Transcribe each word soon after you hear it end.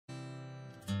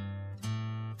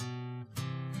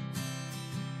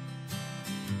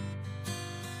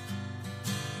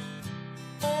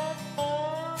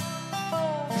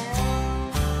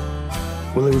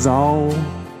Well, it was all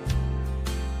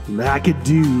that I could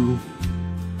do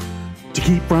to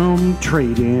keep from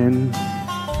trading.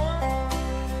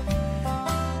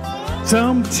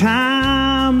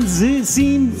 Sometimes it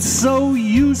seems so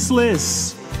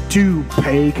useless to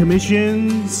pay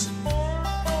commissions,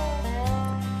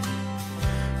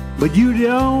 but you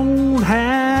don't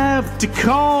have to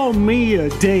call me a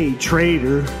day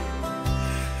trader.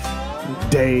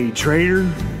 Day trader,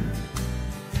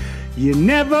 you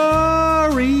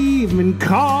never even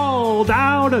called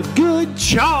out a good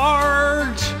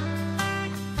chart.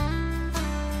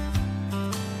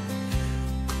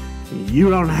 You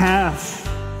don't have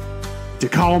to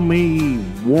call me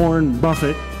Warren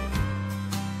Buffett.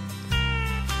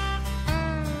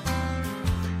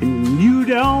 And you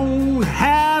don't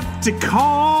have to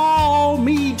call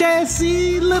me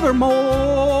Jesse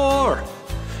Livermore.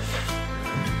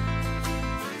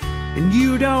 And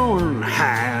you don't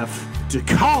have to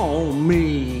call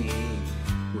me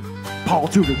Paul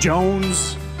Tudor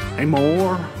Jones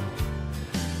anymore.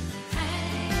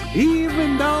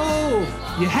 Even though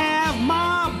you have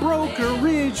my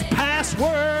brokerage password,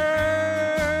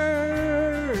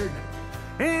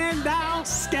 and I'll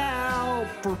scalp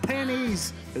for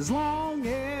pennies as long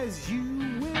as you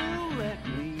will let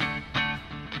me.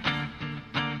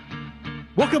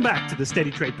 Welcome back to the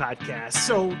Steady Trade Podcast.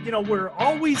 So, we're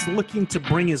always looking to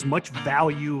bring as much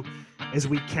value as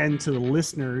we can to the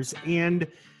listeners, and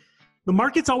the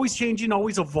market's always changing,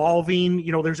 always evolving.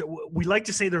 We like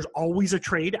to say there's always a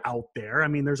trade out there. I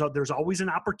mean, there's always an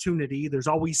opportunity. There's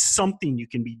always something you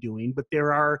can be doing, but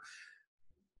there are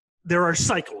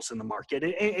cycles in the market,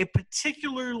 and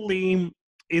particularly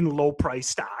in low price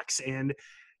stocks. And,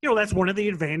 that's one of the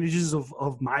advantages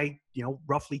of my,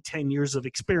 roughly 10 years of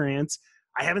experience.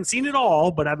 I haven't seen it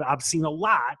all, but I've seen a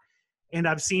lot. And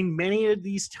I've seen many of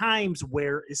these times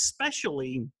where,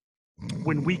 especially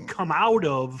when we come out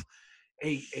of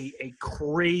a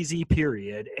crazy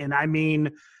period, and I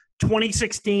mean,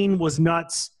 2016 was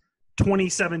nuts.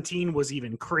 2017 was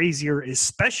even crazier,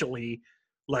 especially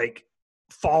like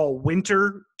fall,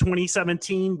 winter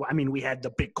 2017. I mean, we had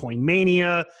the Bitcoin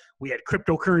mania. We had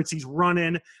cryptocurrencies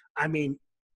running. I mean,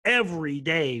 every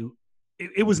day,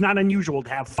 it was not unusual to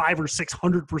have 500 or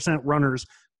 600% runners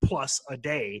plus a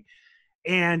day.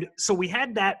 And so we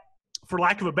had that, for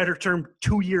lack of a better term,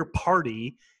 2-year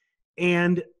party.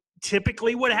 And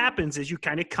typically what happens is you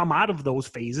kind of come out of those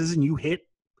phases and you hit,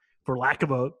 for lack of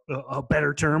a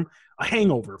better term, a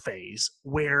hangover phase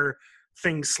where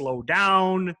things slow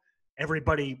down.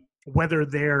 Everybody, whether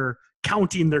they're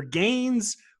counting their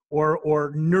gains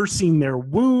or nursing their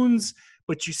wounds,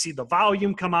 but you see the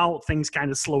volume come out, things kind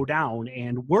of slow down.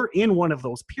 And we're in one of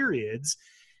those periods.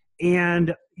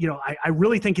 And, I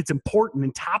really think it's important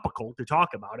and topical to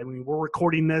talk about. I mean, we're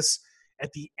recording this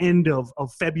at the end of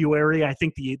February. I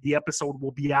think the episode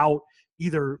will be out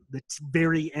either the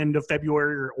very end of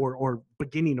February or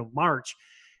beginning of March.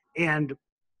 And,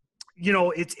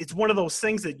 it's one of those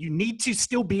things that you need to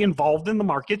still be involved in the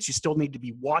markets. You still need to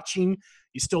be watching.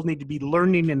 You still need to be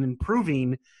learning and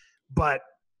improving. But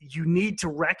you need to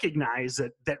recognize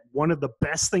that one of the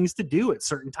best things to do at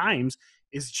certain times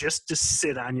is just to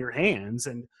sit on your hands.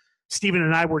 And Stephen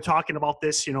and I were talking about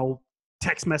this,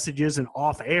 text messages and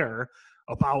off air,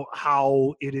 about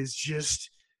how it is just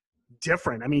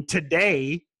different. I mean,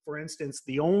 today, for instance,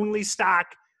 the only stock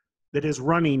that is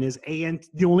running is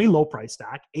the only low price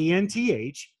stock,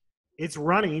 ANTH. It's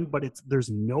running, but there's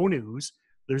no news.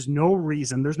 There's no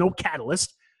reason. There's no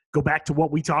catalyst. Go back to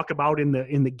what we talk about in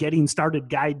the getting started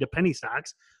guide to penny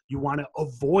stocks. You want to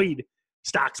avoid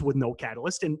stocks with no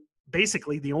catalyst. And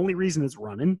basically the only reason it's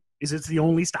running is it's the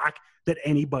only stock that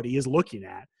anybody is looking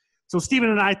at. So Stephen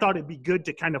and I thought it'd be good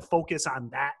to kind of focus on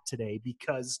that today,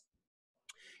 because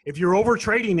if you're over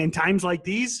trading in times like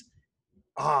these,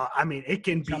 it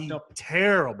can be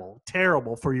terrible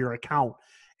for your account,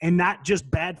 and not just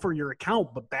bad for your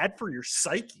account, but bad for your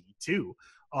psyche too.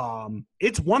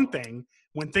 It's one thing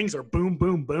when things are boom,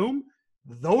 boom, boom.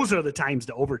 Those are the times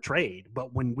to overtrade.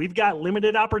 But when we've got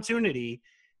limited opportunity,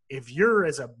 if you're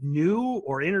as a new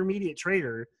or intermediate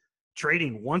trader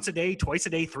trading once a day, twice a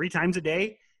day, 3 times a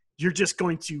day, you're just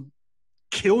going to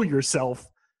kill yourself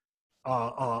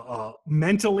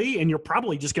mentally, and you're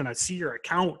probably just going to see your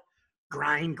account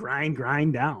grind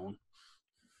down.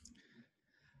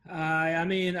 I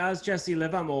mean, as Jesse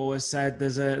Livermore always said,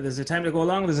 there's a time to go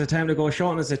long, there's a time to go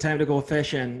short, and there's a time to go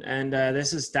fishing. And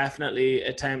this is definitely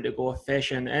a time to go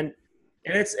fishing. And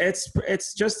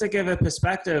it's just to give a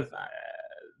perspective.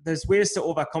 There's ways to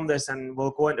overcome this, and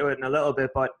we'll go into it in a little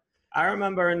bit. But I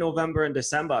remember in November and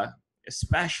December,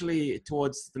 especially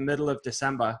towards the middle of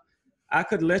December, I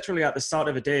could literally at the start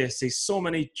of a day see so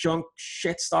many junk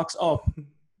shit stocks up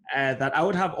that I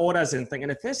would have orders in thinking,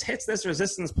 if this hits this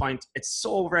resistance point, it's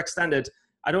so overextended,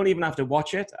 I don't even have to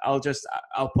watch it. I'll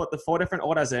put the 4 different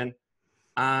orders in,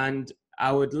 and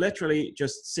I would literally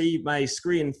just see my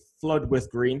screen flood with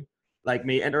green. Like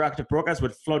me interactive brokers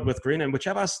would flood with green, and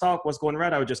whichever stock was going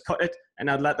red, I would just cut it, and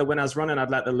I'd let the winners run, and I'd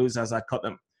let the losers, I'd cut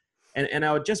them. And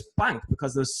I would just bank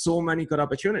because there's so many good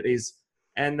opportunities.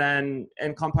 And then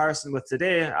in comparison with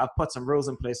today, I've put some rules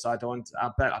in place so I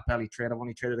barely trade. I've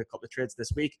only traded a couple of trades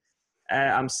this week.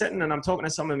 I'm sitting and I'm talking to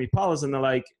some of my pals, and they're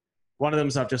like, one of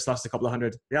them's I've just lost a couple of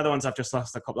hundred. The other ones I've just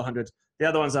lost a couple of hundred. The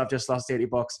other ones I've just lost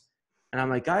 $80. And I'm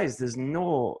like, guys, there's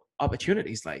no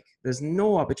opportunities. There's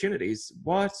no opportunities.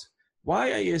 What?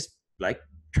 Why are you like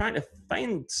trying to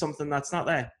find something that's not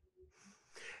there?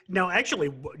 Now, actually,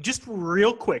 just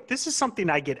real quick, this is something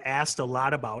I get asked a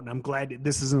lot about, and I'm glad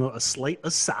this isn't a slight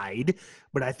aside,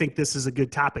 but I think this is a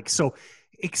good topic. So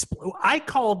I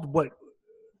called what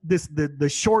the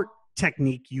short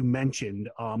technique you mentioned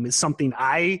is something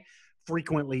I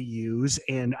frequently use,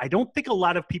 and I don't think a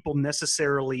lot of people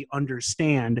necessarily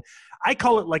understand. I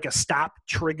call it like a stop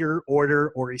trigger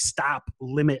order or a stop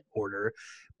limit order.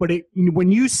 But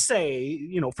when you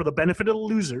say, for the benefit of the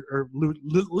loser or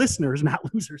listeners,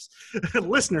 not losers,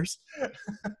 listeners,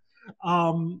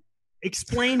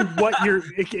 explain what you're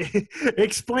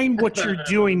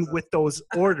doing with those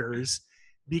orders,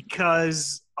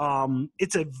 because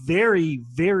it's a very,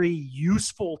 very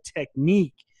useful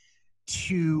technique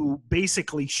to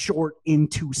basically short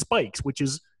into spikes, which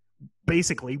is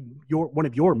basically one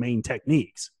of your main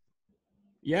techniques.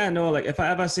 Yeah, no, like if I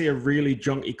ever see a really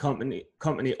junky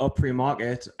company up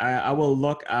pre-market, I will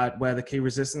look at where the key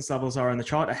resistance levels are on the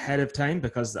chart ahead of time,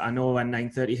 because I know when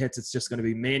 930 hits, it's just going to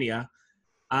be mania.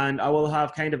 And I will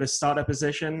have kind of a starter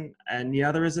position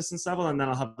near the resistance level, and then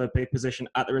I'll have a big position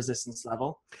at the resistance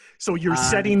level. So you're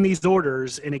setting these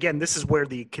orders, and again, this is where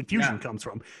the confusion comes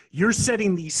from. You're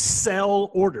setting these sell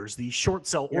orders, these short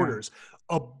sell orders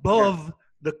above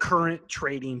the current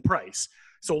trading price.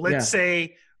 So let's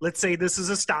say this is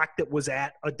a stock that was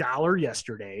at $1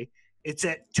 yesterday. It's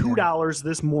at $2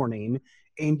 this morning,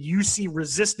 and you see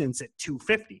resistance at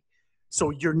 $2.50.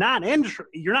 So you're not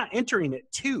entering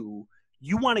at 2.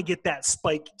 You want to get that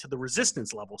spike to the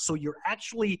resistance level. So you're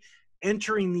actually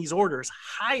entering these orders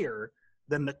higher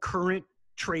than the current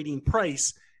trading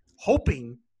price,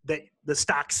 hoping that the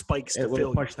stock spikes to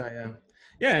fill push that,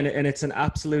 and it's an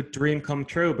absolute dream come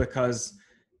true, because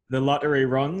the lottery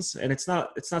runs, and it's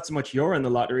not so much you're in the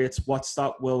lottery, it's what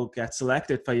stock will get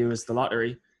selected for you as the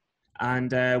lottery.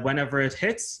 And whenever it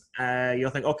hits, you'll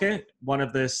think, okay, one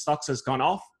of the stocks has gone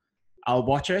off. I'll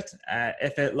watch it.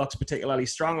 If it looks particularly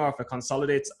strong, or if it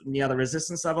consolidates near the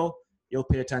resistance level, you'll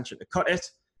pay attention to cut it.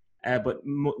 But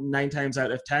 9 times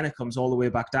out of 10, it comes all the way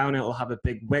back down. It'll have a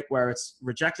big wick where it's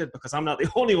rejected, because I'm not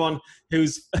the only one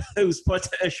who's put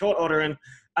a short order in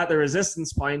at the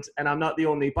resistance point, and I'm not the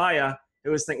only buyer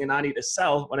who is thinking I need to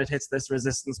sell when it hits this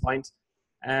resistance point.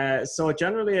 So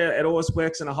generally, it always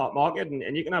works in a hot market,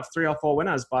 and you can have 3 or 4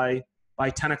 winners by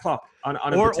 10 o'clock.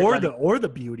 Or the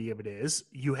beauty of it is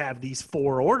you have these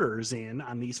 4 orders in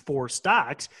on these 4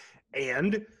 stocks,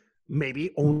 and maybe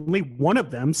only one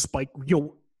of them spike.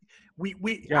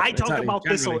 I talk about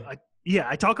this.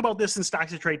 I talk about this in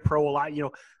StocksToTrade Pro a lot.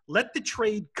 Let the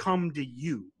trade come to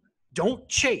you. Don't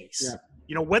chase.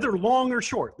 Whether long or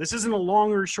short. This isn't a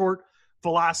long or short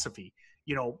philosophy.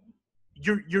 You're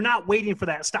not waiting for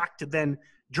that stock to then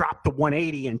drop to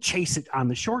 180 and chase it on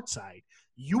the short side.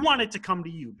 You want it to come to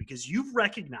you because you've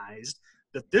recognized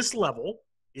that this level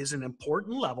is an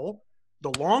important level.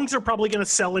 The longs are probably going to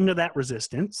sell into that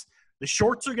resistance. The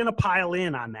shorts are going to pile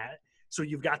in on that. So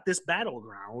you've got this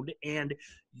battleground, and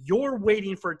you're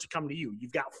waiting for it to come to you.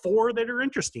 You've got 4 that are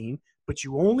interesting, but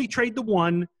you only trade the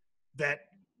one that,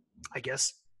 I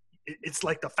guess, it's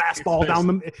like the fastball down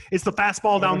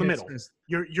the middle.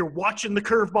 You're watching the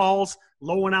curveballs,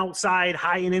 low and outside,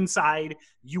 high and inside.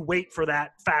 You wait for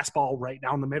that fastball right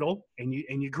down the middle, and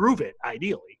you groove it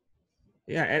ideally.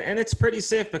 Yeah, and it's pretty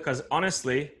safe, because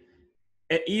honestly,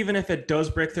 even if it does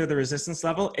break through the resistance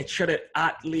level, it should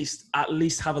at least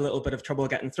have a little bit of trouble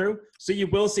getting through. So you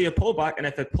will see a pullback, and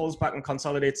if it pulls back and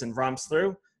consolidates and ramps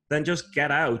through, then just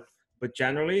get out. But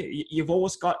generally, you've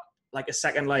always got like a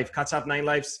second life. Cats have 9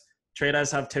 lives.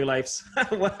 Traders have 2 lives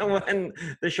when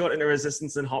they're short into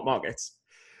resistance in hot markets.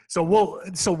 So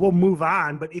we'll move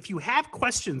on. But if you have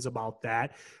questions about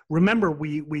that, remember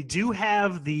we do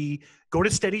have go to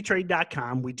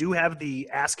steadytrade.com. We do have the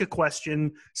ask a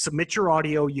question, submit your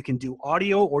audio. You can do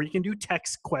audio or you can do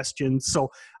text questions.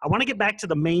 So I want to get back to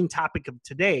the main topic of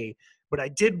today. but I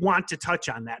did want to touch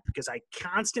on that because I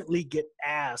constantly get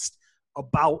asked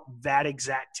about that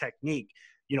exact technique.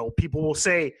 People will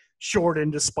say short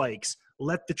into spikes,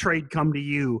 let the trade come to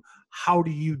you. How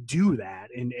do you do that?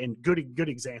 And good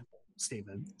example,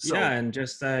 Stephen. So, yeah, and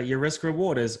just your risk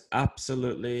reward is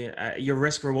absolutely your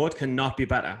risk reward cannot be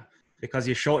better because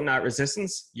you're shorting out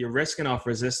resistance, you're risking off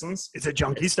resistance. It's a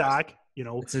junky stock.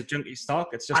 It's a junky stock.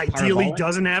 It's just ideally parabolic.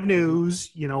 Doesn't have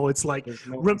news. It's like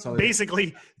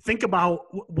basically think about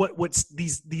what's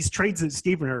these trades that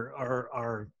Stephen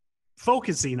are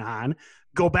focusing on.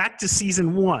 Go back to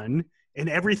season 1, and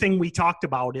everything we talked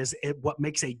about is what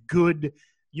makes a good,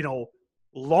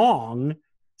 long.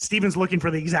 Stephen's looking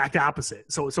for the exact opposite.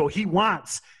 So he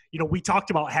wants, we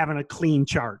talked about having a clean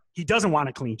chart. He doesn't want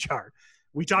a clean chart.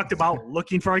 We talked about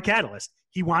looking for a catalyst.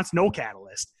 He wants no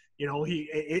catalyst.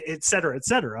 Et cetera, et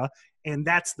cetera. And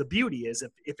that's the beauty is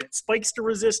if it spikes to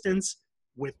resistance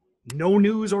with no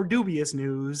news or dubious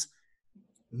news,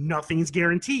 nothing's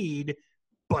guaranteed,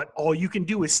 but all you can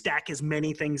do is stack as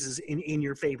many things as in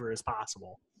your favor as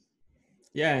possible.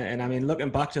 Yeah, and I mean, looking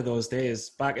back to those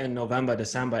days, back in November,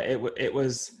 December, it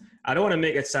was, I don't want to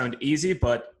make it sound easy,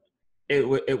 but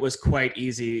it was quite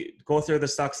easy. Go through the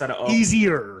stocks that are up.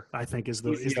 Easier, I think, is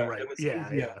the right.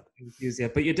 Easier,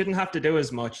 but you didn't have to do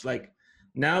as much. Like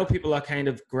now, people are kind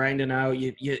of grinding out.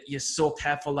 You're so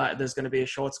careful that there's going to be a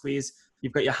short squeeze.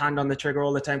 You've got your hand on the trigger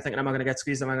all the time, thinking, "Am I going to get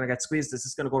squeezed? Am I going to get squeezed? This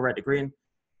is going to go red to green."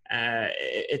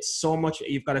 It's so much.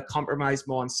 You've got to compromise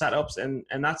more on setups, and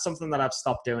that's something that I've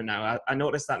stopped doing now. I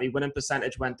noticed that my winning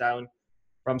percentage went down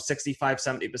from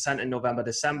 65-70% in November,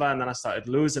 December, and then I started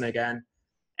losing again.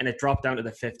 And it dropped down to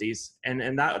the 50s.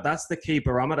 And that's the key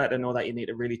barometer to know that you need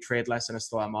to really trade less in a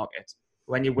slower market.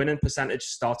 When your winning percentage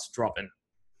starts dropping.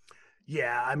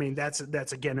 Yeah, I mean, that's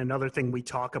again, another thing we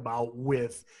talk about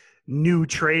with new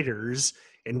traders.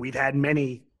 And we've had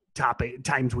many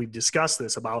times we've discussed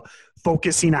this about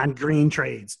focusing on green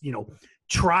trades.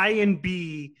 Try and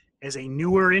be, as a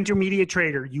newer intermediate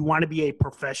trader, you want to be a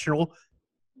professional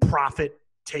profit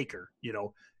taker.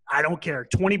 I don't care,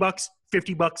 $20,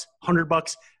 $50,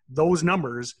 $100, those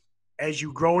numbers, as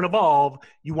you grow and evolve,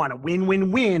 you want to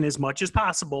win as much as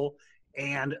possible.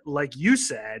 And like you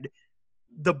said,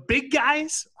 the big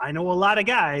guys, I know a lot of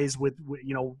guys we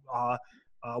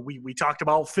talked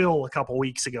about Phil a couple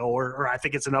weeks ago, or I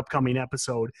think it's an upcoming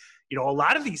episode. A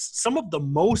lot of some of the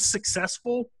most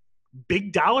successful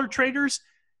big dollar traders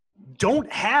don't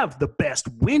have the best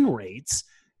win rates,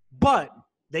 but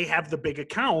they have the big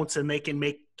accounts and they can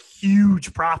make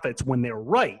huge profits when they're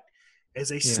right.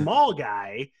 As a small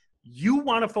guy, you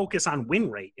want to focus on win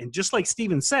rate. And just like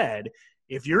Steven said,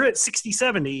 if you're at 60,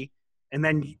 70, and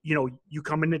then, you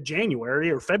come into January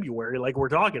or February, like we're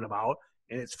talking about,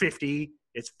 and it's 50,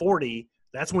 it's 40,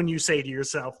 that's when you say to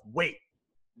yourself, wait,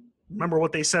 remember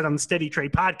what they said on the Steady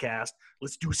Trade podcast?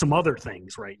 Let's do some other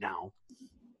things right now.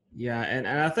 Yeah, and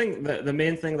I think the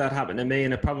main thing that happened to me,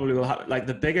 and it probably will happen, like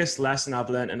the biggest lesson I've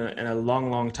learned in a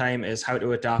long time is how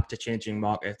to adapt to changing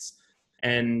markets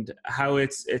and how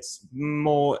it's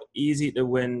more easy to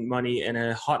win money in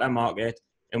a hotter market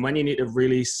and when you need to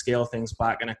really scale things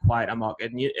back in a quieter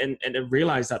market and to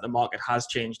realize that the market has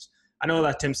changed. I know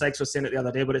that Tim Sykes was saying it the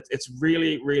other day, but it's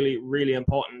really, really, really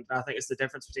important. I think it's the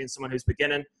difference between someone who's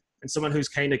beginning and someone who's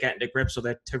kind of getting to grips with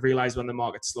it to realize when the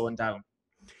market's slowing down.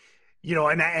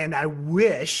 And I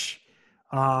wish,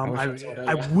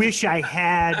 I wish I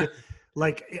had,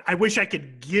 I wish I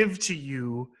could give to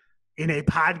you in a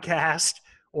podcast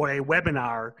or a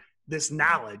webinar this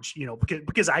knowledge,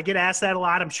 because I get asked that a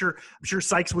lot. I'm sure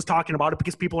Sykes was talking about it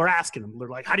because people are asking him. They're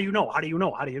like, "How do you know? How do you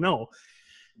know? How do you know?"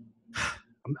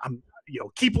 I'm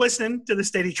keep listening to the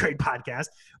Steady Trade podcast,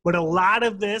 but a lot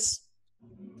of this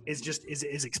is just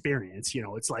is experience.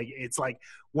 It's like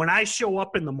when I show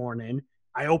up in the morning,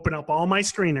 I open up all my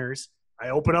screeners, I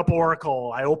open up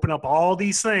Oracle, I open up all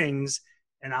these things,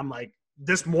 and I'm like,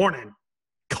 this morning,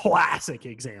 classic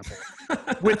example.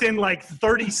 Within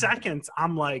 30 seconds,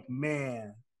 I'm like,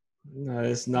 man. No,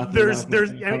 there's nothing. There's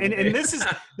and this is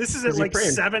at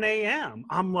 7 a.m.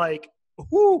 I'm like,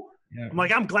 whoo. Yeah. I'm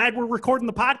like, I'm glad we're recording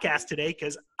the podcast today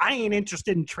because I ain't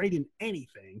interested in trading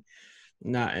anything.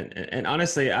 No, and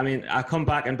honestly, I mean, I come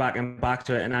back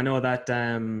to it, and I know that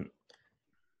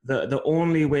the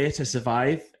only way to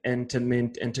survive and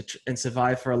to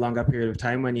survive for a longer period of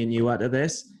time when you're new out of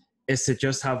this is to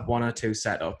just have one or two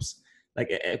setups.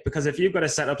 Because if you've got a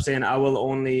setup saying I will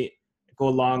only go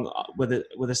long with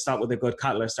a stock with a good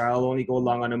catalyst, or I'll only go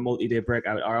long on a multi-day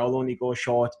breakout, or I'll only go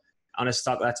short on a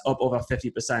stock that's up over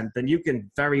 50%, then you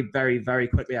can very, very, very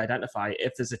quickly identify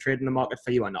if there's a trade in the market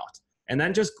for you or not. And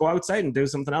then just go outside and do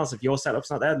something else. If your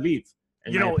setup's not there, leave.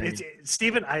 in my opinion.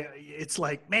 Stephen. It's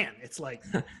like, man, it's like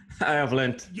I have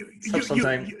learned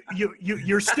sometimes.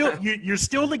 You're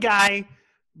still the guy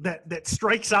that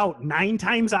strikes out 9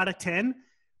 times out of 10,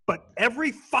 but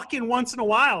every fucking once in a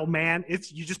while, man,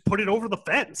 you just put it over the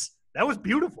fence. That was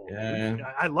beautiful. Yeah.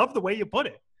 I love the way you put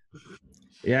it.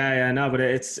 Yeah, no, but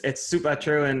it's super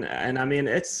true, and I mean,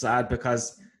 it's sad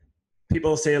because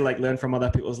people say like learn from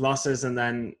other people's losses, and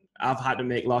then I've had to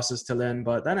make losses to learn,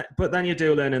 but then you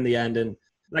do learn in the end. And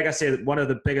like I say, one of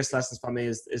the biggest lessons for me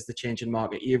is the change in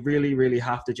market. You really, really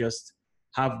have to just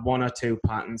have 1 or 2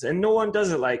 patterns, and no one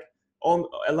does it. Like a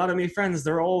lot of my friends,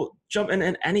 they're all jumping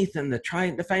in anything. They're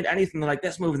trying to find anything. They're like,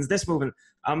 this moving.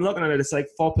 I'm looking at it. It's like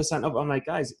 4% up. I'm like,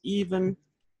 guys, even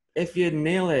if you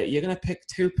nail it, you're going to pick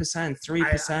 2%,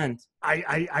 3%.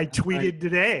 I tweeted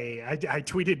today. I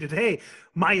tweeted today.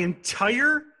 My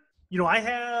entire, I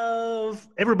have,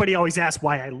 everybody always asks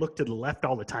why I look to the left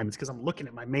all the time. It's because I'm looking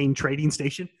at my main trading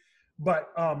station. But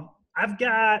I've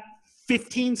got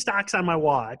 15 stocks on my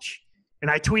watch. And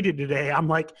I tweeted today, I'm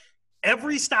like,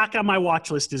 every stock on my watch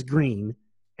list is green.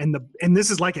 And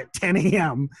this is like at 10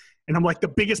 a.m. And I'm like, the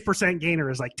biggest percent gainer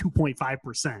is like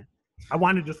 2.5%. I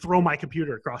wanted to throw my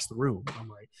computer across the room. I'm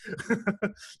like,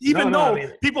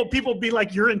 people be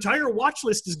like, your entire watch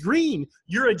list is green.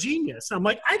 You're a genius. I'm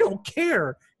like, I don't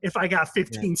care if I got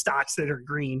 15 stocks that are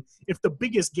green. If the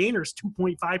biggest gainer is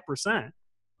 2.5%,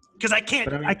 because I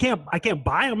can't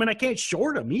buy them and I can't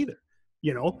short them either.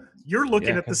 You're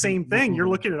looking at the same thing. You're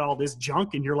looking at all this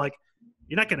junk and you're like,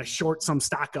 you're not going to short some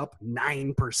stock up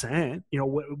 9%.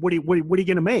 What are you going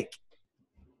to make?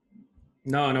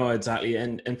 No, exactly.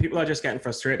 And people are just getting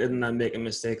frustrated and then making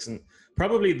mistakes. And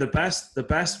probably the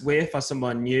best way for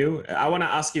someone new, I want to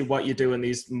ask you what you do in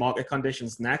these market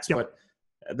conditions next, but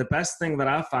the best thing that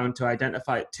I've found to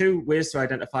identify, 2 ways to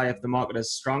identify if the market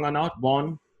is strong or not.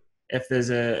 One, if there's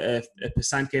a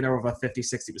percent gainer over 50,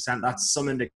 60%, that's some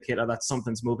indicator that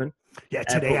something's moving. Yeah,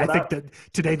 today I think that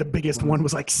today the biggest one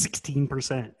was like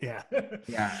 16%. Yeah.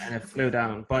 Yeah, and it flew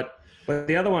down. But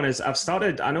the other one is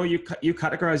I know you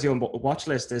categorize your watch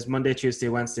list as Monday, Tuesday,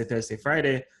 Wednesday, Thursday,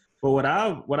 Friday. But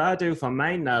what I do for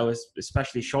mine now is,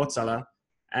 especially short seller,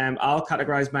 I'll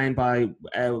categorize mine by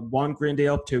 1 green day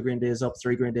up, 2 green days up,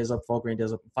 3 green days up, 4 green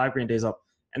days up, 5 green days up.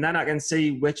 And then I can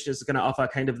see which is going to offer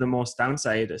kind of the most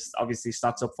downside. It's obviously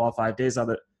stocks up 4 or 5 days are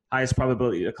the highest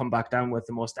probability to come back down with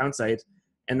the most downside.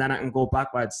 And then I can go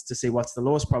backwards to see what's the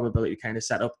lowest probability kind of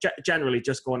set up. Generally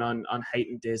just going on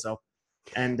heightened days up.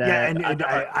 And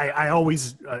I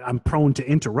always I'm prone to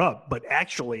interrupt, but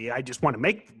actually I just want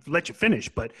to let you finish.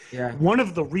 But one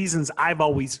of the reasons I've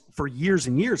always, for years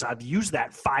and years, I've used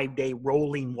that 5-day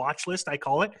rolling watch list, I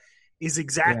call it, is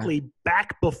exactly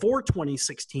back before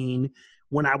 2016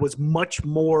 when I was much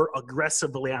more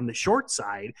aggressively on the short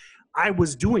side. I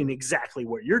was doing exactly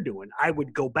what you're doing. I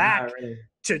would go back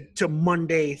to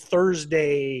Monday,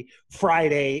 Thursday,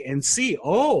 Friday, and see,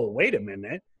 oh, wait a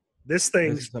minute. This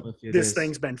thing's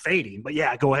been fading. But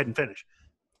yeah, go ahead and finish.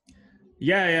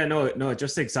 No,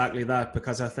 just exactly that.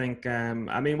 Because I think,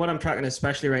 what I'm tracking,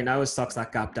 especially right now, is stocks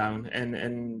that gap down,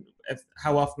 and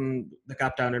how often the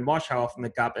gap down and wash, how often the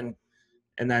gap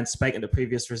and then spike into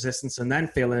previous resistance and then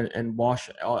fail and wash,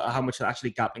 or how much it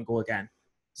actually gap and go again.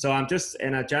 So I'm just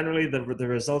generally the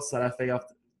results that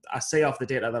I see off the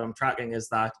data that I'm tracking is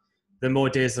that the more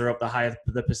days they're up, the higher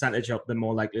the percentage up, the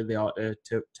more likely they are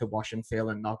to wash and fail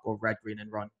and not go red, green,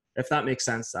 and run. If that makes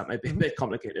sense, that might be a bit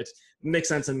complicated. It makes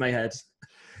sense in my head.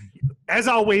 As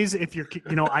always, if you're,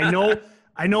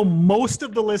 I know most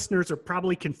of the listeners are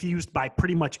probably confused by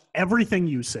pretty much everything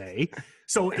you say.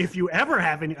 So if you ever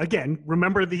have any, again,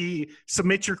 remember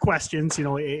submit your questions.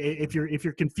 If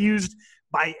you're confused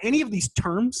by any of these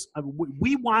terms,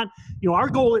 we want, our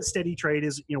goal at Steady Trade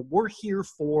is, we're here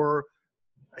for,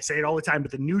 I say it all the time,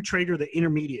 but the new trader, the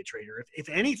intermediate trader. If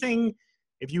anything,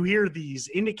 if you hear these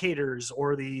indicators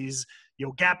or these,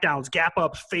 gap downs, gap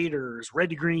ups, faders, red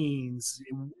to greens,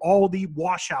 all the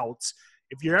washouts,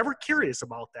 if you're ever curious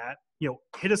about that,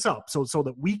 hit us up so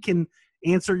that we can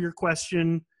answer your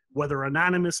question, whether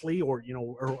anonymously or,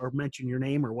 or mention your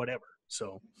name or whatever.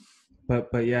 So.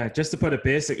 But yeah, just to put it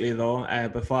basically though,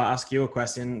 before I ask you a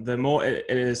question, the more it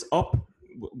is up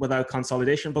without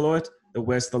consolidation below it, the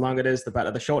worse the long it is, the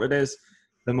better the short it is,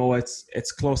 the more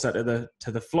it's closer to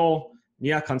the floor.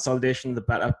 Near consolidation, the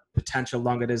better potential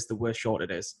long it is, the worse short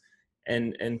it is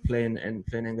in plain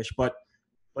English. But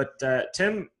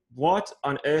Tim, what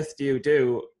on earth do you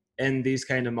do in these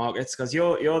kind of markets? Because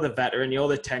you're the veteran, you're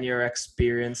the 10-year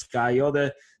experienced guy, you're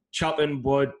the chopping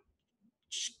wood,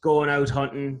 going out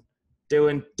hunting,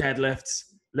 doing deadlifts,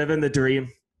 living the dream,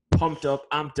 pumped up,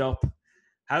 amped up.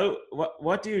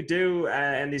 What do you do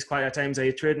in these quiet times? Are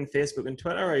you trading Facebook and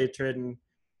Twitter? Or are you trading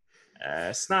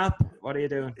Snap? What are you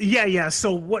doing? Yeah.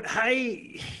 So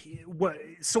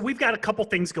so we've got a couple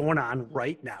things going on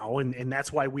right now, and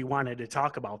that's why we wanted to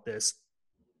talk about this.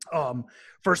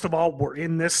 First of all, we're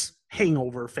in this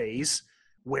hangover phase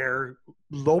where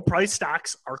low price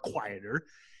stocks are quieter.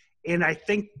 And I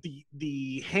think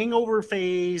the hangover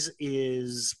phase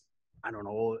is, I don't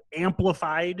know,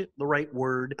 amplified, the right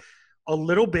word, a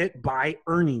little bit by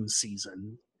earnings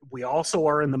season. We also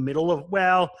are in the middle of,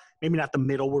 well, maybe not the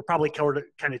middle. We're probably covered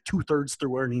kind of 2/3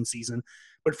 through earnings season.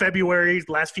 But February,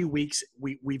 the last few weeks,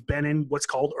 we've been in what's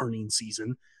called earnings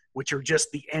season, which are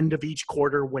just the end of each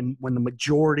quarter when the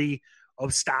majority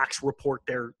of stocks report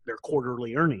their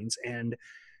quarterly earnings. And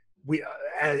we,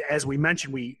 as we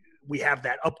mentioned, we have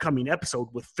that upcoming episode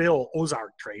with Phil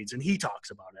Ozark Trades, and he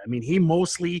talks about it. I mean, he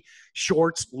mostly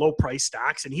shorts low price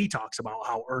stocks, and he talks about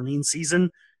how earnings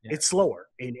season it's slower,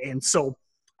 and so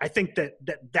I think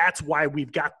that's why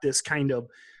we've got this kind of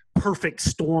perfect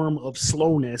storm of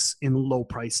slowness in low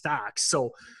price stocks.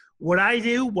 So what I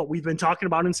do, what we've been talking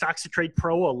about in Stocks to Trade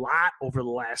Pro a lot over the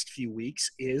last few weeks,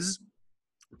 is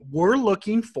we're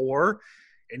looking for,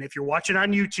 and if you're watching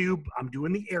on YouTube, I'm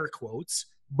doing the air quotes,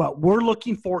 but we're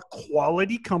looking for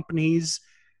quality companies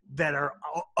that are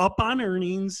up on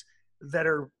earnings, that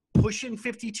are pushing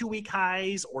 52-week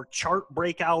highs or chart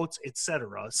breakouts,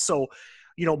 etc. So,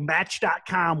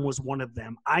 Match.com was one of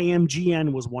them.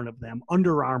 IMGN was one of them.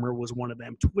 Under Armour was one of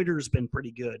them. Twitter's been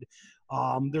pretty good.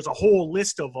 There's a whole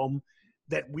list of them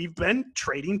that we've been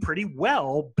trading pretty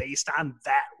well based on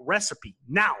that recipe.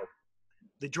 Now,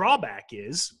 the drawback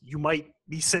is you might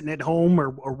be sitting at home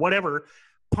or whatever,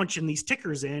 punching these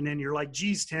tickers in, and you're like,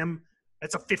 geez, Tim,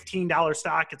 that's a $15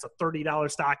 stock. It's a $30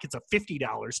 stock. It's a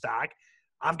 $50 stock.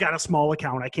 I've got a small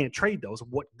account. I can't trade those.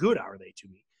 What good are they to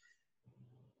me?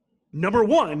 Number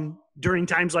one, during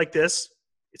times like this,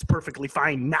 it's perfectly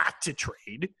fine not to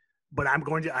trade, but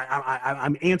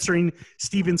I'm answering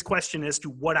Steven's question as to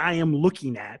what I am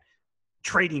looking at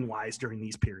trading wise during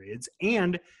these periods.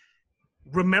 And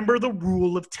remember the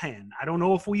rule of 10. I don't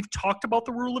know if we've talked about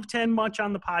the rule of 10 much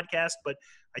on the podcast, but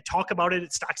I talk about it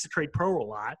at Stocks to Trade Pro a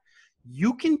lot.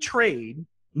 You can trade.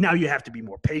 Now you have to be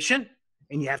more patient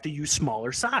and you have to use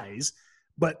smaller size.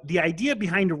 But the idea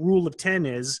behind a rule of 10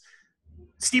 is,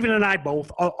 Stephen and I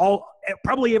both,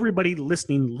 probably everybody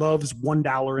listening loves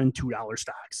 $1 and $2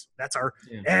 stocks. That's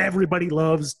everybody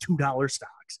loves $2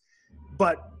 stocks.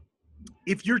 But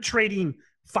if you're trading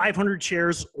 500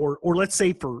 shares or let's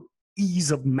say for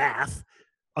ease of math,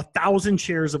 1,000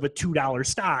 shares of a $2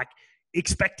 stock,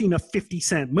 expecting a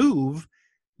 50-cent move,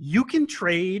 you can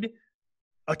trade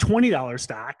a $20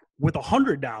 stock with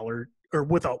 $100 or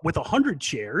with 100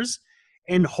 shares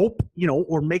and hope,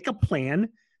 or make a plan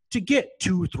to get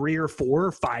 $2, $3, or $4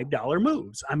 or $5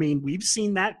 moves. I mean, we've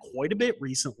seen that quite a bit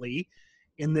recently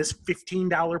in this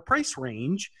 $15 price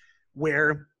range,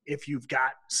 where if you've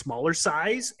got smaller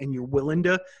size and you're willing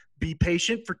to be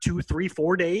patient for 2, 3,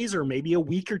 4 days, or maybe a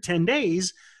week or 10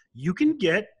 days, you can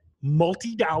get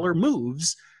multi-dollar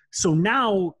moves. So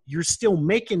now you're still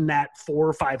making that $400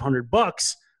 or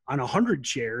 $500 on 100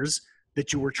 shares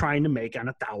that you were trying to make on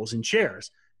 1,000 shares.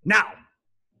 Now,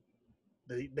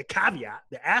 the caveat,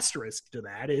 the asterisk to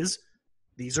that is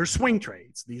these are swing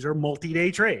trades. These are multi-day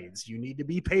trades. You need to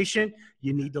be patient.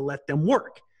 You need to let them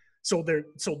work. So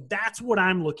that's what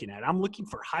I'm looking at. I'm looking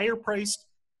for higher priced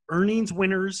earnings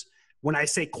winners. When I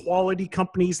say quality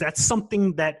companies, that's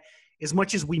something that, as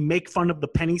much as we make fun of the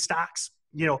penny stocks,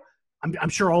 I'm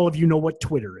sure all of you know what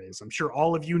Twitter is. I'm sure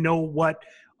all of you know what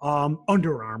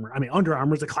Under Armour. I mean, Under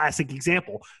Armour is a classic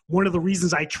example. One of the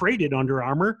reasons I traded Under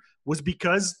Armour was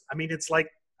because, it's like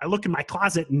I look in my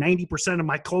closet and 90% of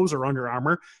my clothes are Under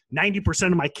Armour.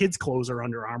 90% of my kids' clothes are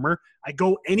Under Armour. I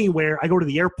go anywhere. I go to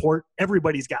the airport.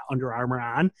 Everybody's got Under Armour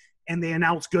on, and they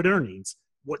announce good earnings.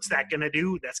 What's that going to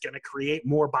do? That's going to create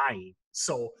more buying.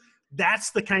 So that's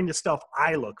the kind of stuff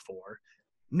I look for.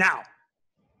 Now,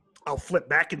 I'll flip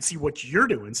back and see what you're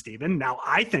doing, Stephen. Now,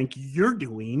 I think you're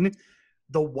doing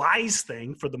the wise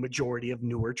thing for the majority of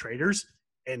newer traders,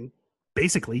 and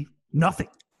basically nothing.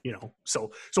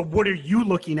 So what are you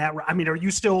looking at? I mean, are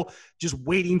you still just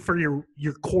waiting for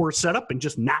your core setup and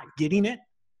just not getting it?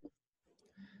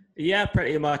 Yeah,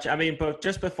 pretty much. But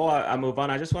just before I move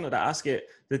on, I just wanted to ask you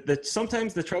that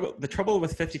sometimes the trouble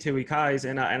with 52-week highs,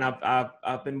 and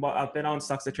I've been on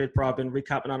Stocks to Trade Pro. I've been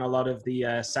recapping on a lot of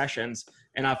the sessions,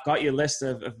 and I've got your list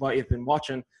of what you've been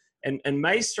watching. And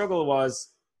my struggle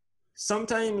was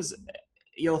sometimes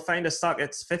you'll find a stock,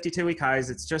 it's 52-week highs,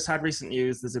 it's just had recent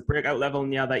news, there's a breakout level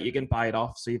near that you can buy it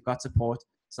off, so you've got support,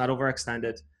 it's not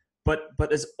overextended. but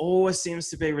there's always seems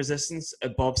to be resistance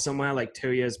above somewhere like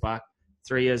 2 years back,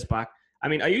 3 years back. I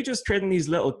mean, are you just trading these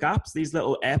little gaps, these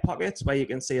little air pockets where you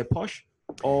can see a push,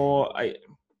 or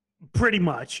pretty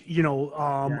much,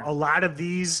 Yeah. a lot of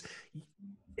these,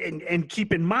 and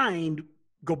keep in mind,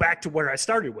 go back to where I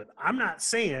started with. I'm not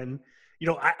saying,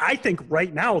 I think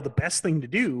right now the best thing to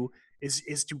do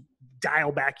is to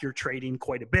dial back your trading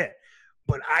quite a bit.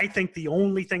 But I think the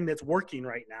only thing that's working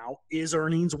right now is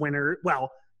earnings winner.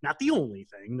 Well, not the only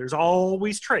thing. There's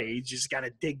always trades. You just got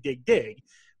to dig, dig, dig.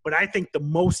 But I think the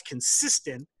most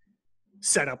consistent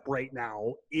setup right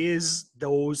now is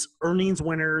those earnings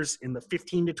winners in the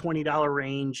 $15 to $20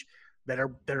 range that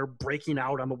are breaking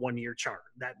out on the 1 year chart.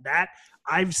 That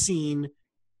I've seen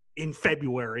in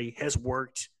February has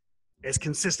worked as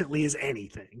consistently as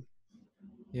anything.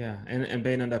 Yeah, and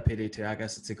being under PDT, I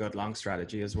guess it's a good long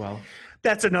strategy as well.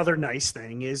 That's another nice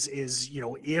thing is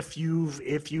if you're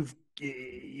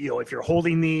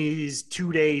holding these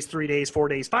 2 days, 3 days, 4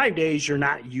 days, 5 days, you're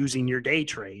not using your day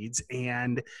trades,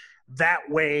 and that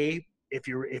way, if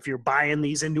you're buying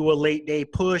these into a late day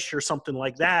push or something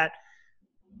like that,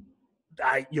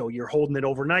 you're holding it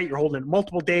overnight, you're holding it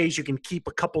multiple days, you can keep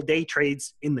a couple day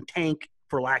trades in the tank,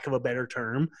 for lack of a better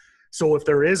term. So if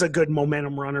there is a good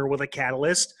momentum runner with a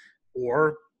catalyst,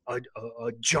 or a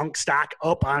junk stock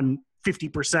up on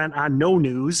 50% on no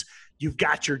news, you've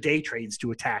got your day trades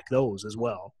to attack those as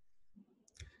well.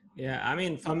 Yeah, I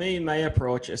mean, for me, my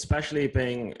approach, especially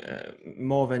being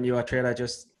more of a newer trader,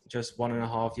 just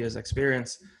 1.5 years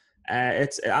experience,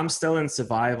 I'm still in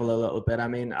survival a little bit. I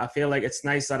mean, I feel like it's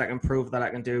nice that I can prove that I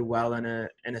can do well in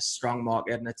a strong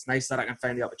market, and it's nice that I can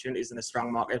find the opportunities in a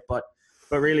strong market. But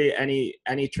really,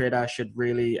 any trader should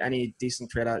really, any decent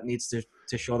trader needs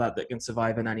to show that they can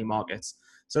survive in any markets.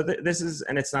 So this is,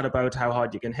 and it's not about how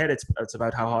hard you can hit. It's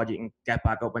about how hard you can get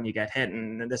back up when you get hit.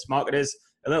 And this market is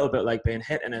a little bit like being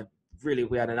hit, in a really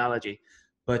weird analogy,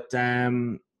 but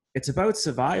it's about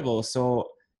survival. So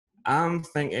I'm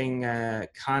thinking,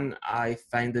 can I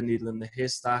find the needle in the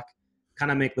haystack? Can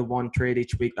I make the one trade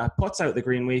each week that puts out the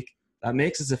green week, that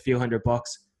makes us a few $100,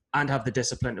 and have the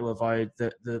discipline to avoid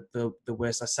the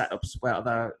worst of setups where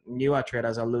other newer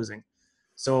traders are losing?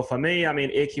 So for me, I mean,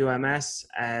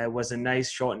 AQMS was a nice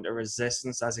short into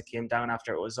resistance as it came down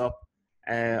after it was up.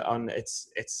 On its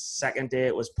second day,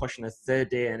 it was pushing a third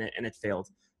day, and it failed.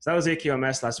 So that was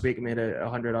AQMS last week. It made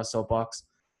 $100 or so bucks.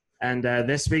 And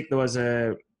this week there was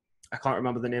I can't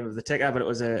remember the name of the ticker, but it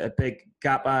was a big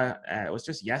gapper. It was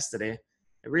just yesterday.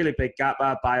 A really big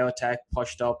gapper, biotech,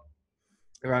 pushed up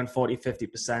around 40,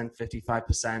 50%,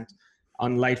 55%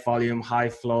 on light volume, high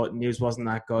float. News wasn't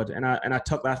that good. And I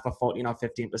took that for 14 or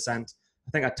 15%.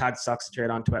 I think I tagged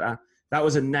StocksToTrade on Twitter. That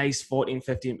was a nice 14,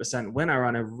 15% winner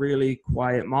on a really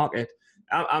quiet market.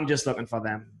 I'm just looking for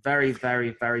them. Very,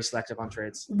 very, very selective on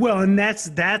trades. Well, and that's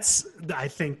I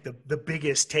think the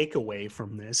biggest takeaway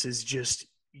from this is just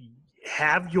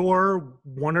have your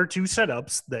one or two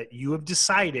setups that you have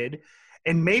decided,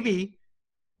 and maybe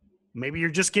you're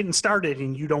just getting started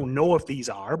and you don't know if these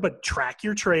are, but track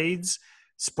your trades,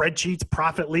 spreadsheets,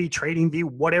 Profitly, TradingView,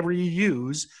 whatever you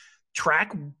use,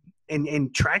 track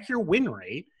and track your win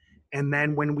rate. And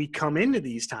then when we come into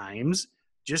these times,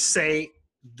 just say,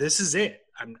 this is it.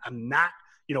 I'm not,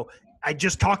 I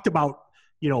just talked about,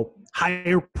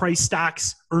 higher price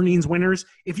stocks, earnings winners.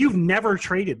 If you've never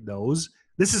traded those,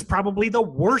 this is probably the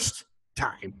worst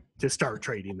time to start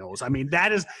trading those. I mean,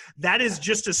 that is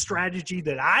just a strategy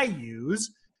that I use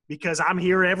because I'm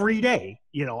here every day,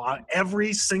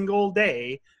 every single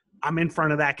day I'm in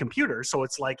front of that computer. So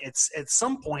it's like, it's at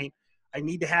some point I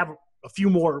need to have a few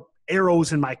more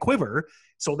arrows in my quiver.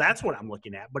 So that's what I'm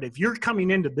looking at. But if you're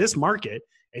coming into this market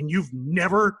and you've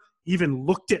never even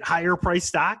looked at higher price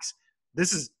stocks,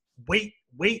 this is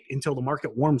wait until the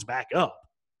market warms back up.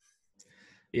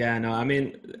 Yeah, no, I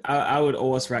mean, I would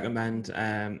always recommend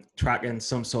tracking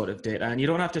some sort of data. And you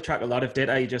don't have to track a lot of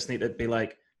data. You just need to be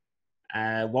like,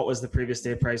 what was the previous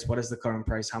day price? What is the current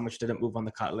price? How much did it move on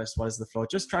the catalyst? What is the flow?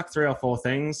 Just track 3 or 4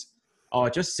 things, or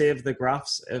just save the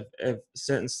graphs of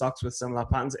certain stocks with similar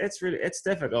patterns. It's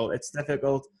difficult. It's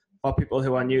difficult for people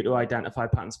who are new to identify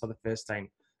patterns for the first time.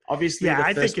 Obviously, yeah,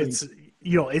 I think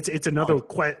it's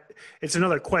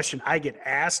another question I get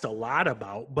asked a lot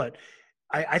about, but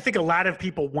I think a lot of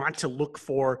people want to look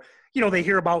for, they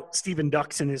hear about Stephen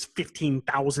Ducks and his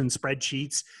 15,000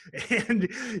 spreadsheets, and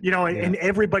and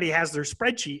everybody has their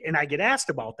spreadsheet, and I get asked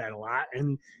about that a lot,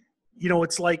 and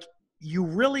it's like, you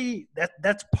really,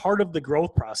 that's part of the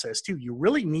growth process too. You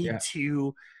really need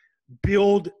to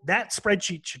build that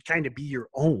spreadsheet. Should kind of be your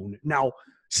own. Now,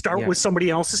 start with somebody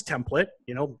else's template,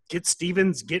 get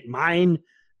Steven's, get mine,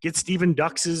 get Steven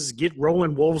Dux's, get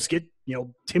Roland Wolves, get,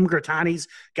 Tim Grattani's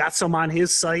got some on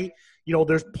his site.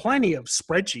 There's plenty of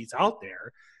spreadsheets out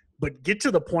there, but get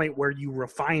to the point where you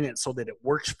refine it so that it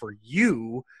works for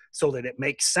you, so that it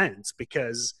makes sense,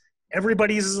 because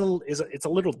everybody's it's a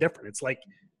little different. It's like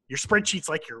your spreadsheet's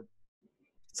like your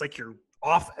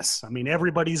office. I mean,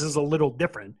 everybody's is a little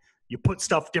different. You put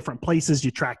stuff different places,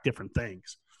 you track different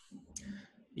things.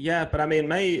 Yeah, but I mean,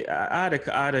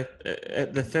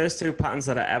 the first two patterns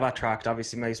that I ever tracked,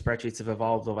 obviously my spreadsheets have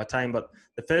evolved over time, but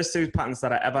the first two patterns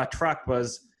that I ever tracked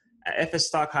was if a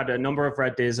stock had a number of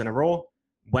red days in a row,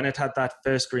 when it had that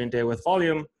first green day with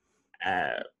volume,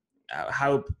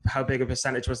 how big a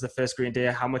percentage was the first green day?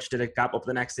 How much did it gap up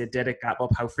the next day? Did it gap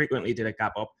up? How frequently did it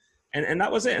gap up? And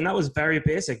that was it. And that was very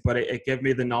basic, but it gave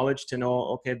me the knowledge to know,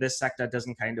 okay, this sector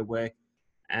doesn't kind of work.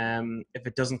 If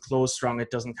it doesn't close strong,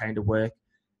 it doesn't kind of work.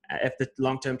 If the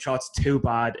long-term chart's too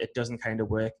bad, it doesn't kind of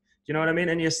work. Do you know what I mean?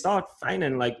 And you start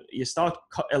finding, you start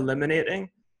eliminating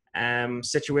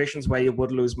situations where you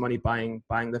would lose money buying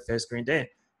the first green day.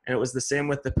 And it was the same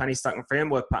with the penny stocking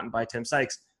framework pattern by Tim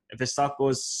Sykes. If a stock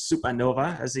goes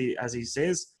supernova, as he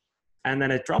says, and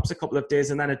then it drops a couple of days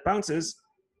and then it bounces,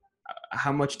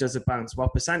 how much does it bounce?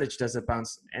 What percentage does it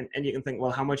bounce? And you can think,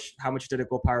 well, how much did it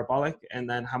go parabolic? And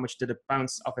then how much did it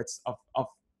bounce off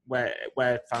where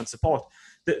it found support?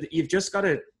 You've just got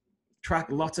to track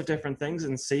lots of different things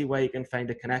and see where you can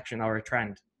find a connection or a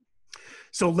trend.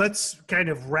 So let's kind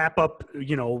of wrap up.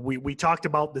 We talked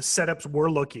about the setups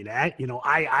we're looking at.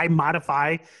 I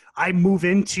modify,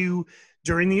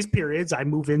 during these periods, I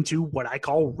move into what I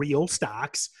call real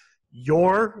stocks.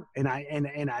 I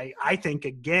think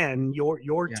again,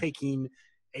 you're taking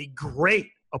a great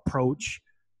approach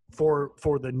for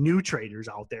the new traders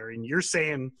out there. And you're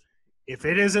saying, if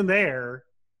it isn't there,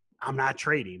 I'm not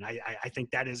trading. I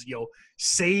think that is,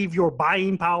 save your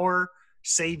buying power,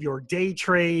 save your day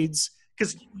trades,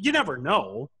 because you never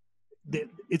know.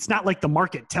 It's not like the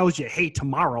market tells you, hey,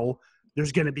 tomorrow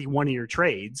there's going to be one of your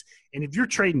trades. And if you're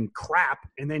trading crap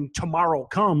and then tomorrow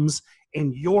comes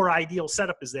and your ideal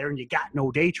setup is there and you got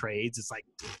no day trades, it's like,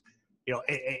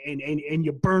 and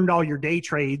you burned all your day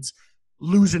trades,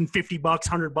 losing $50,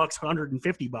 $100,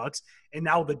 $150, and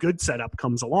now the good setup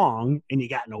comes along and you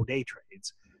got no day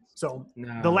trades. So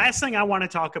The last thing I want to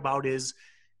talk about is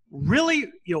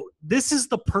really, this is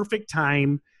the perfect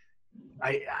time.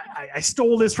 I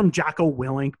stole this from Jocko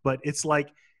Willink, but it's like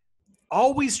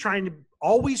always try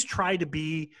to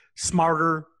be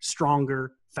smarter,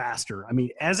 stronger, faster. I mean,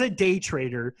 as a day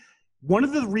trader, one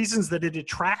of the reasons that it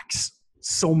attracts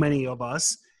so many of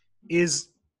us is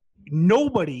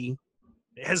nobody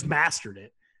has mastered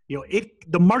it.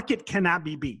 The market cannot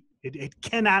be beat. It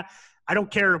cannot. I don't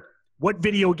care what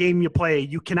video game you play,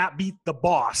 you cannot beat the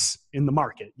boss in the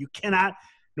market. You cannot,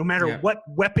 no matter what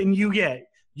weapon you get,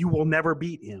 you will never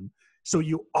beat him. So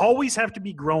you always have to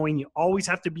be growing. You always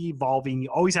have to be evolving. You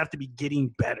always have to be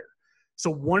getting better. So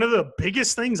one of the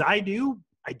biggest things I do,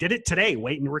 I did it today,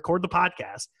 waiting to record the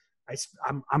podcast.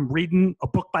 I'm reading a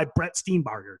book by Brett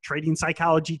Steenbarger, Trading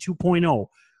Psychology 2.0.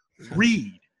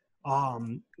 Read,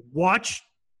 watch,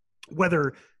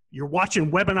 whether you're watching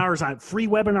free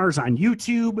webinars on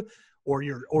YouTube, or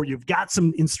you've got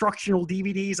some instructional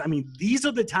DVDs. I mean, these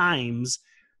are the times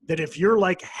that if you're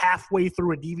like halfway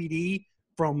through a DVD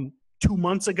from 2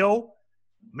 months ago,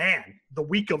 man, the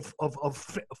week of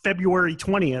February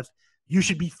 20th, you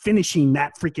should be finishing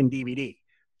that freaking DVD.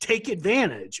 Take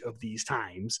advantage of these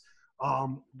times.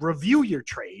 Review your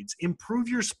trades, improve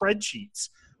your spreadsheets.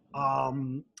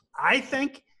 I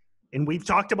think, and we've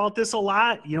talked about this a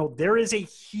lot, there is a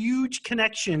huge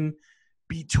connection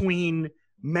between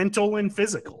mental and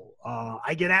physical.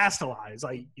 I get asked a lot. It's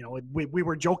like, we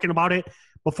were joking about it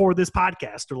before this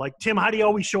podcast. They're like, Tim, how do you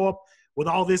always show up with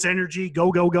all this energy?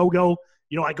 Go, go, go, go.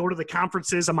 I go to the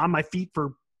conferences. I'm on my feet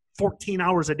for 14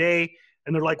 hours a day.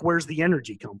 And they're like, where's the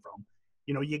energy come from?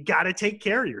 You got to take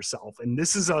care of yourself. And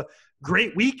this is a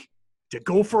great week to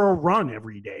go for a run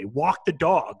every day, walk the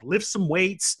dog, lift some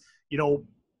weights,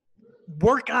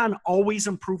 work on always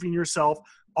improving yourself,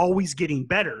 always getting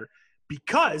better,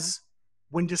 because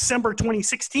when December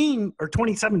 2016 or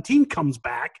 2017 comes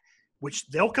back, which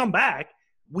they'll come back,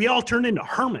 we all turn into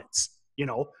hermits.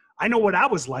 I know what I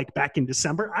was like back in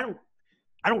December.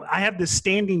 I have this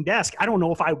standing desk. I don't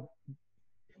know if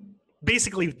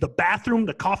basically the bathroom,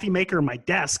 the coffee maker, and my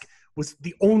desk was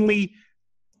the only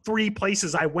 3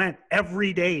 places I went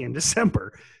every day in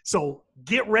December. So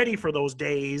get ready for those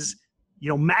days,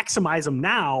 maximize them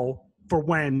now for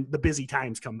when the busy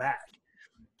times come back.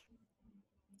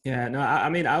 Yeah, no, I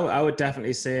mean, I would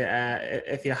definitely say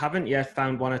if you haven't yet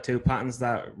found 1 or 2 patterns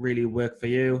that really work for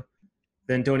you,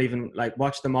 then don't even like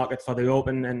watch the market for the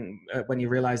open. And when you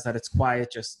realize that it's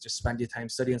quiet, just spend your time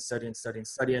studying,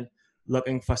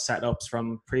 looking for setups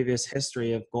from previous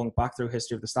history of going back through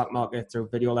history of the stock market, through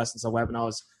video lessons or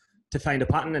webinars to find a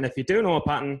pattern. And if you do know a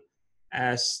pattern,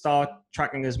 start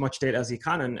tracking as much data as you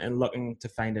can and looking to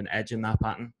find an edge in that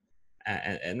pattern.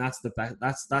 And that's the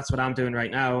best. That's what I'm doing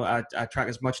right now. I track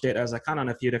as much data as I can on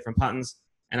a few different patterns,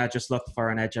 and I just look for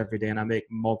an edge every day. And I make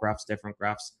more graphs, different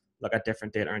graphs, look at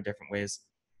different data in different ways.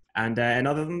 And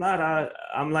other than that,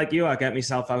 I'm like you. I get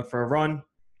myself out for a run.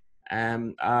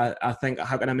 I think,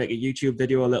 how can I make a YouTube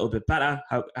video a little bit better?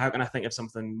 How can I think of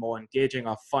something more engaging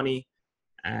or funny?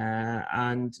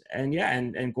 And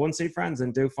go and see friends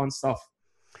and do fun stuff.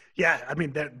 Yeah, I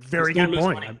mean, that very good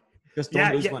point. Just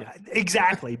don't lose money.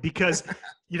 Exactly, because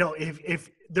if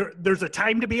there's a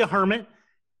time to be a hermit,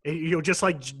 just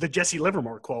like the Jesse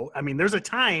Livermore quote. I mean, there's a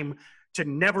time to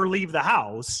never leave the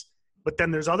house, but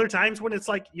then there's other times when it's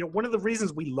like, one of the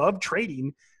reasons we love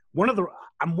trading,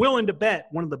 I'm willing to bet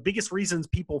one of the biggest reasons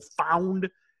people found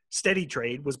Steady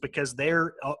Trade was because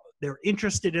they're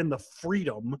interested in the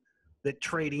freedom that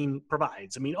trading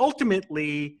provides. I mean,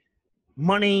 ultimately,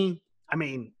 money, I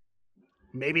mean,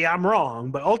 maybe I'm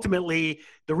wrong, but ultimately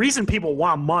the reason people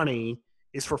want money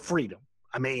is for freedom.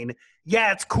 I mean,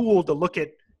 yeah, it's cool to look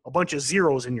at a bunch of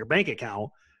zeros in your bank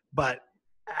account, but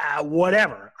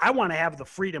whatever. I want to have the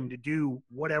freedom to do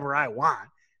whatever I want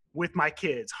with my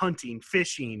kids, hunting,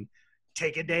 fishing,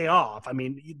 take a day off. I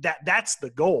mean, that's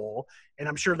the goal. And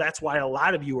I'm sure that's why a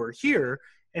lot of you are here,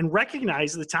 and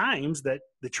recognize the times that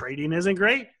the trading isn't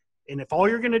great. And if all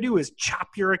you're going to do is chop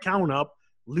your account up,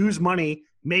 lose money,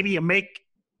 maybe you make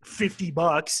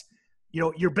 $50,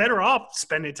 you're better off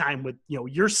spending time with,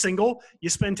 you're single, you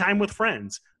spend time with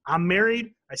friends. I'm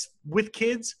married, with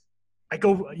kids, I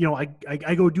go,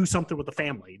 I go do something with the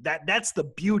family. That's the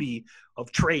beauty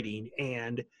of trading,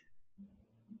 and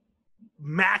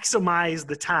maximize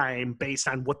the time based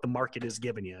on what the market is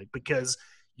giving you, because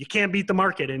you can't beat the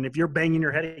market. And if you're banging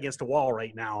your head against a wall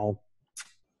right now,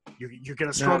 you're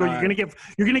going to struggle. You're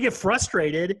going to get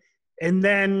frustrated, and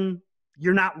then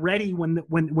you're not ready when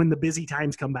the busy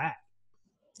times come back.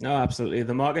 No, absolutely.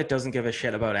 The market doesn't give a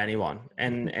shit about anyone,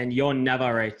 and you're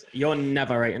never right. You're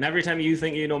never right. And every time you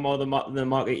think you know more than the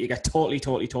market, you get totally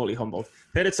humbled.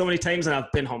 I've heard it so many times, and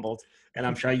I've been humbled, and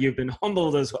I'm sure you've been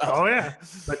humbled as well. Oh yeah.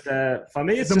 But for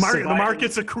me, it's the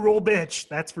market's a cruel bitch.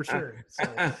 That's for sure.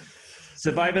 So.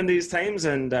 Survive in these times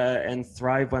and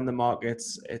thrive when the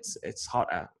market's it's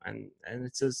hotter, and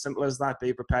it's as simple as that.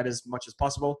 Be prepared as much as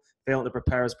possible. Failing to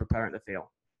prepare is preparing to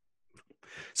fail.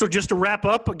 So just to wrap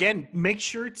up, again, make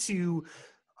sure to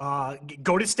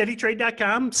go to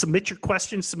SteadyTrade.com, submit your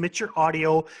questions, submit your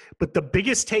audio. But the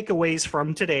biggest takeaways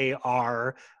from today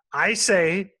are, I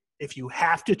say, if you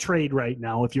have to trade right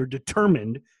now, if you're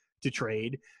determined to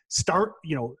trade, start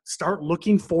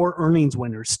looking for earnings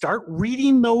winners. Start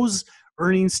reading those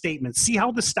earnings statements. See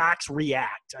how the stocks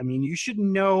react. I mean, you should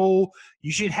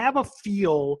have a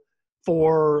feel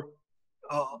for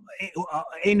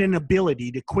an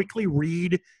ability to quickly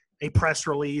read a press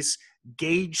release,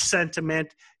 gauge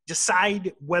sentiment,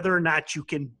 decide whether or not you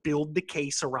can build the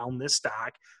case around this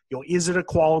stock. Is it a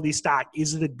quality stock?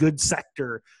 Is it a good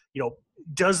sector?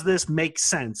 Does this make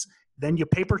sense? Then you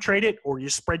paper trade it, or you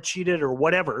spreadsheet it, or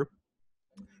whatever.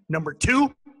 Number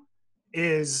two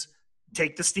is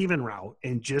take the Steven route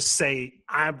and just say,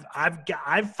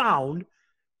 I've found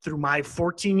through my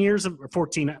 14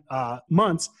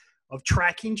 months of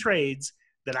tracking trades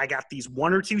that I got these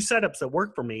one or two setups that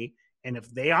work for me. And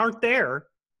if they aren't there,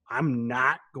 I'm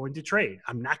not going to trade.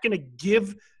 I'm not going to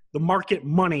give the market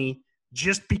money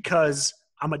just because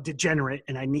I'm a degenerate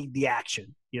and I need the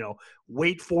action.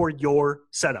 Wait for your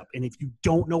setup. And if you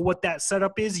don't know what that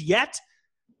setup is yet,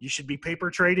 you should be paper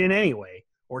trading anyway,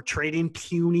 or trading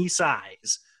puny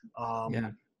size.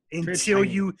 Until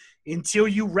you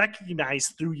recognize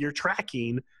through your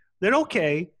tracking that,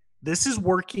 okay, this is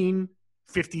working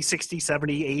 50, 60,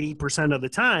 70, 80% of the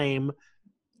time.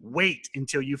 Wait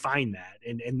until you find that.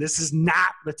 And this is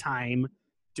not the time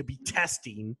to be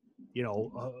testing,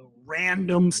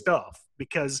 random stuff,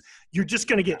 because you're just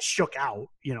going to get shook out,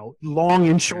 long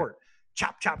and short.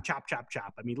 Chop, chop, chop, chop,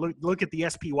 chop. I mean, look at the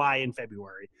SPY in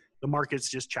February. The market's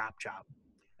just chop, chop.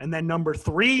 And then number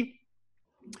three,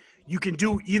 you can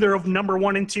do either of number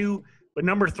one and two, but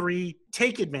number three,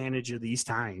 take advantage of these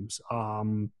times.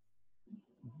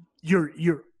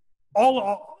 You're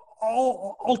all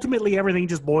ultimately everything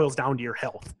just boils down to your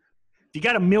health. If you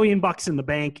got $1 million in the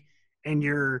bank and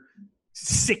you're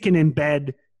sick and in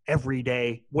bed every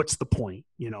day, what's the point?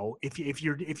 If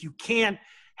you can't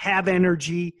have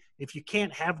energy, if you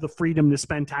can't have the freedom to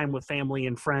spend time with family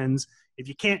and friends, if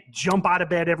you can't jump out of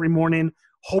bed every morning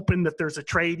hoping that there's a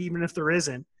trade, even if there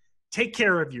isn't, take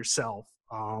care of yourself.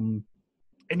 And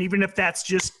even if that's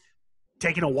just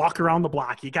taking a walk around the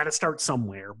block, you got to start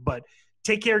somewhere. But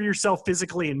take care of yourself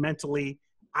physically and mentally.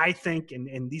 I think,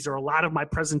 and these are a lot of my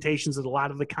presentations at a lot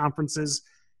of the conferences,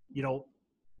 you know,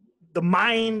 the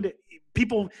mind,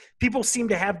 people seem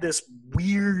to have this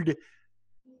weird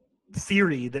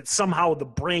theory that somehow the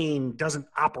brain doesn't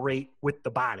operate with the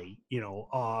body.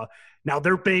 Now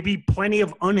there may be plenty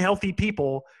of unhealthy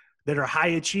people that are high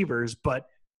achievers, but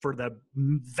for the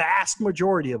vast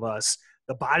majority of us,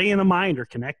 the body and the mind are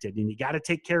connected, and you got to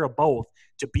take care of both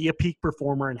to be a peak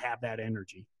performer and have that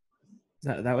energy.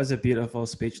 That was a beautiful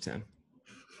speech, Tim.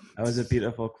 That was a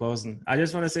beautiful closing. I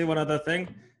just want to say one other thing.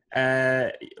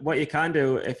 What you can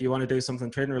do if you want to do something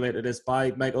trading related is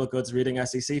buy Michael Good's Reading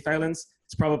SEC Filings.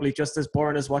 It's probably just as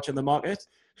boring as watching the market,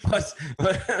 but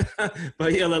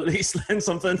you'll at least learn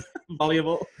something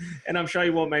valuable. And I'm sure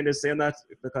you won't mind us saying that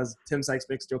because Tim Sykes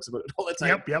makes jokes about it all the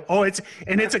time. Yep. Oh, it's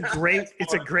a great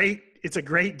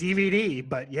DVD.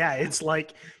 But yeah, it's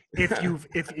like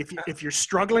if you're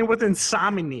struggling with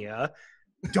insomnia,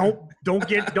 don't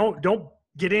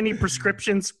get any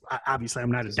prescriptions. Obviously,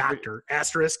 I'm not a doctor,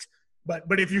 asterisk.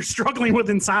 But if you're struggling with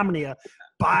insomnia,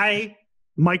 buy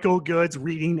Michael Good's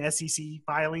Reading SEC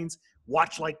Filings.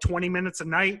 Watch like 20 minutes a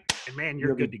night, and man,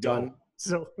 you're good to go.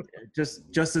 So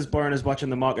just as boring as watching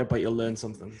the market, but you'll learn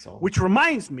something. So, which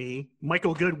reminds me,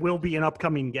 Michael Good will be an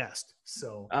upcoming guest.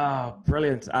 So,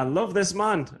 brilliant! I love this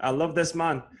man.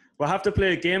 We'll have to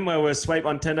play a game where we swipe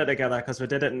on Tinder together because we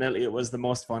did it in Italy. It was the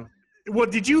most fun. Well,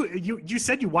 did you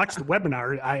said you watched the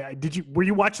webinar? Were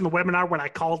you watching the webinar when I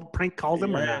prank called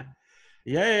him or not?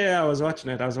 Yeah, I was watching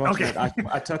it.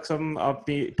 I took some of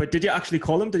the, but did you actually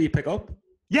call him? Did he pick up?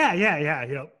 Yeah.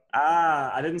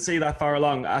 I didn't see that far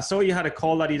along. I saw you had a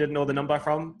call that he didn't know the number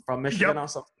from Michigan or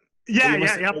something. Yeah. And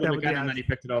then he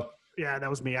picked it up. Yeah, that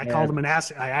was me. I called him and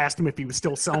I asked him if he was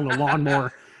still selling a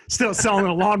lawnmower.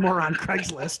 On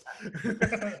Craigslist.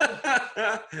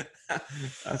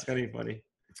 That's very funny.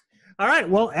 All right.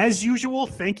 Well, as usual,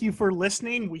 thank you for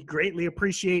listening. We greatly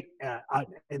appreciate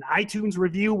an iTunes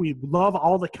review. We love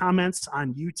all the comments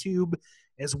on YouTube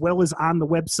as well as on the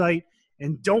website.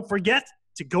 And don't forget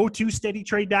to go to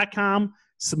SteadyTrade.com,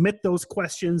 submit those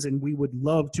questions, and we would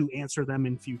love to answer them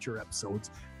in future episodes.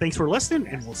 Thanks for listening,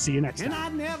 and we'll see you next time. And I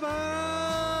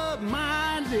never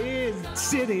minded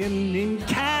sitting in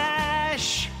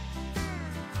cash.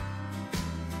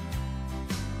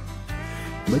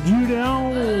 But you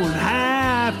don't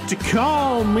have to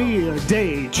call me a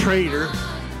day trader.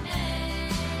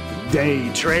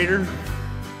 Day trader.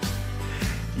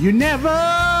 You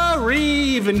never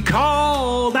even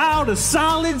called out a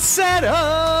solid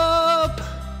setup.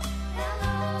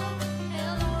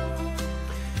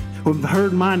 We've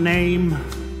heard my name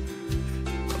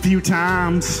a few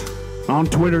times on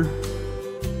Twitter.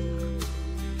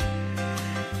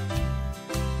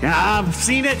 I've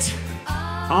seen it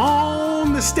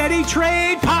on the Steady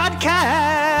Trade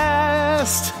podcast.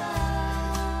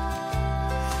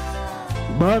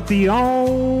 But the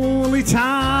only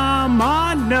time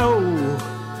I know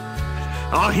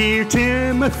I'll hear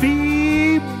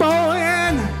Timothy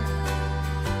Bowen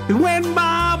is when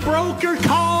my broker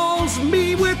calls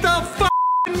me with a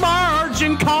f***ing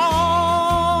margin call.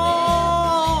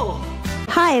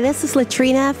 Hi, this is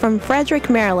Latrina from Frederick,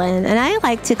 Maryland, and I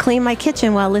like to clean my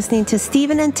kitchen while listening to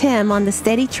Stephen and Tim on the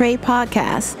Steady Trade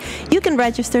podcast. You can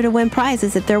register to win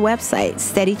prizes at their website,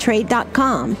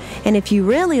 SteadyTrade.com. And if you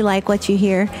really like what you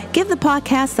hear, give the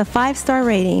podcast a 5-star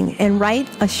rating and write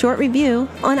a short review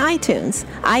on iTunes.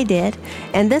 I did.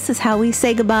 And this is how we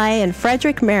say goodbye in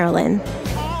Frederick, Maryland.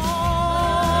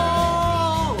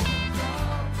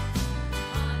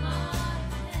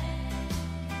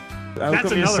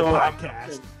 That's another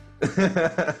podcast.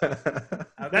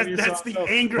 That's the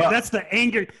anger. Well, that's the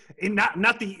anger.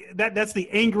 That's the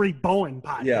Angry Bowen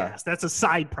podcast. Yeah. That's a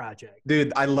side project.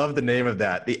 Dude, I love the name of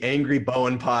that. The Angry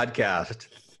Bowen podcast.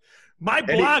 My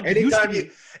blog.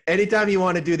 Anytime you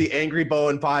want to do the Angry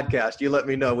Bowen podcast, you let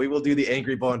me know. We will do the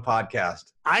Angry Bowen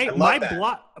podcast. My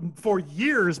blog for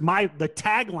years. The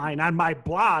tagline on my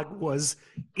blog was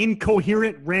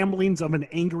 "Incoherent Ramblings of an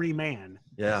Angry Man."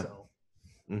 Yeah. So,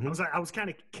 I was kind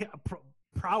of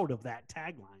proud of that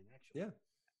tagline, actually. Yeah.